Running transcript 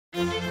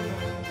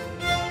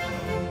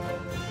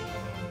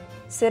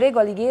Serego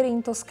Alighieri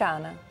in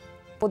Toscana,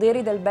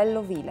 Poderi del Bello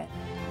Ovile.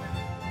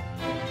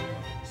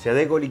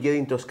 Serego Alighieri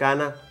in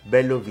Toscana,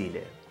 Bello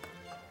Ovile.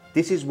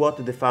 This is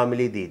what the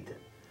family did.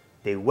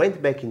 They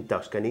went back in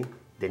Tuscany,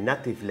 the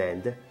native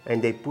land,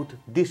 and they put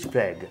this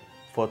flag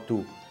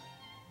to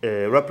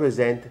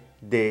represent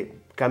the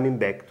coming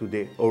back to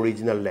the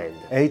original land.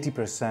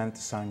 80%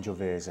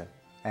 Sangiovese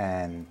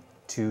and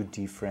 2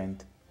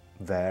 different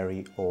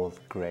very old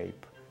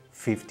grape.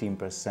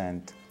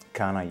 15%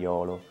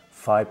 Canaiolo,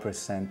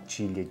 5%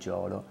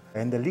 Cinigiano.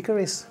 And the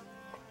licorice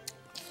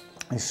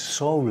is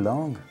so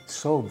long,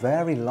 so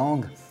very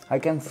long. I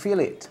can feel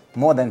it.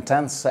 More than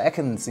 10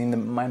 seconds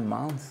in my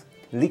mouth.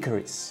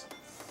 Licorice.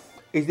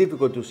 It's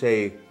difficult to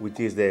say which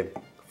is the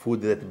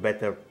food that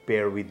better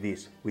pair with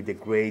this, with the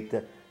great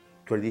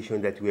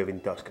tradition that we have in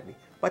Tuscany.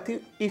 But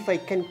if I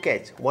can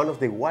catch one of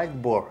the wild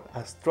boar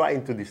as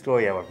trying to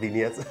destroy our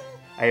vineyards,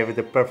 I have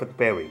the perfect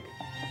pairing.